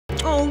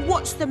Oh,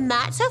 what's the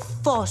matter,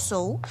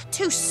 fossil?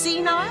 Too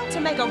senile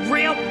to make a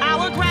real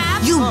power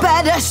grab? You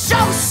better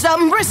show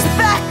some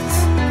respect.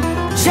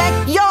 Check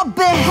your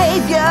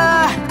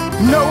behavior.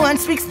 No one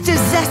speaks to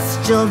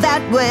Zestial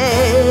that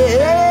way.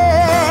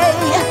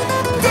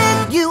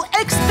 Did you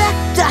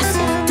expect us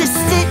to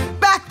sit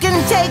back and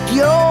take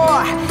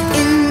your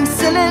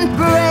insolent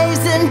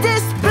brazen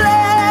display?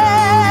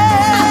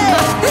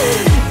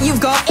 You've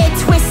got it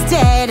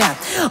twisted.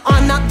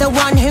 I'm not the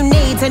one who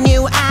needs a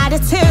new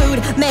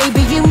attitude.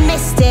 Maybe you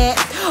missed it,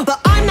 but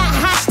I'm that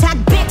hashtag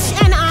bitch,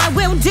 and I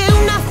will do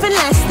nothing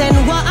less than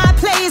what I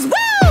please.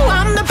 Woo!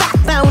 I'm the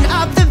backbone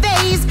of the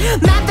vase.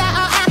 Mad that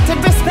I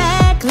acted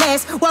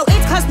respectless. Well,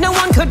 it's cause no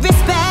one could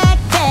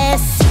respect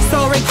this.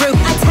 Story group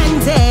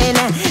attending.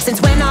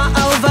 Since when are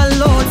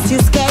overlords too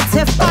scared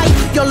to fight?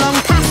 You're long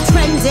past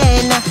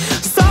trending.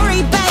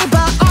 Sorry, babe,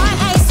 but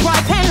I ain't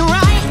swiping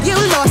right. You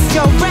lost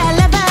your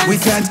relevance. We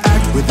can't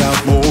act without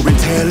more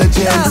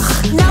intelligence.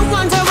 Ugh, no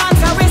wonder I'm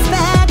so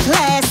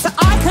respectless.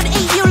 I could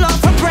eat you lot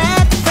for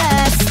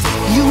breakfast.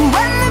 You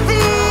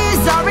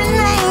wannabes are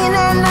inane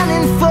and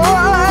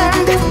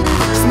uninformed.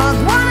 Smug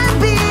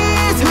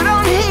wannabes who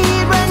don't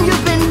heed when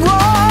you've been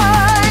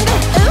warned.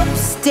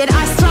 Oops, did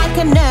I strike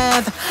a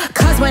nerve?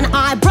 Cause when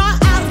I brought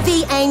out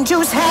the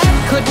angel's head,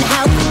 couldn't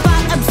help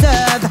but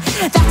observe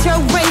that your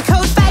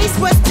wrinkled face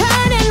was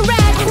turning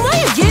red. And why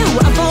are you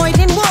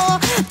avoiding war?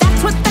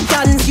 That's what the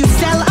guns you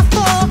sell are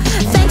for.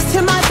 Thanks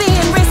to my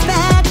being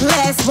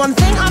respectless, one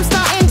thing I'm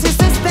starting to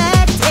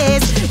suspect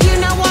is, you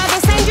know why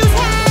this angel's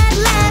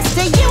headless?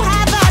 Do you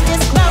have a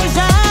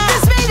disclosure?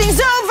 This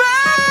meeting's over.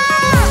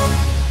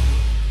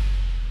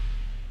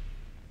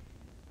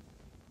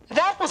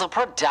 That was a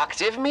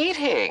productive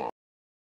meeting.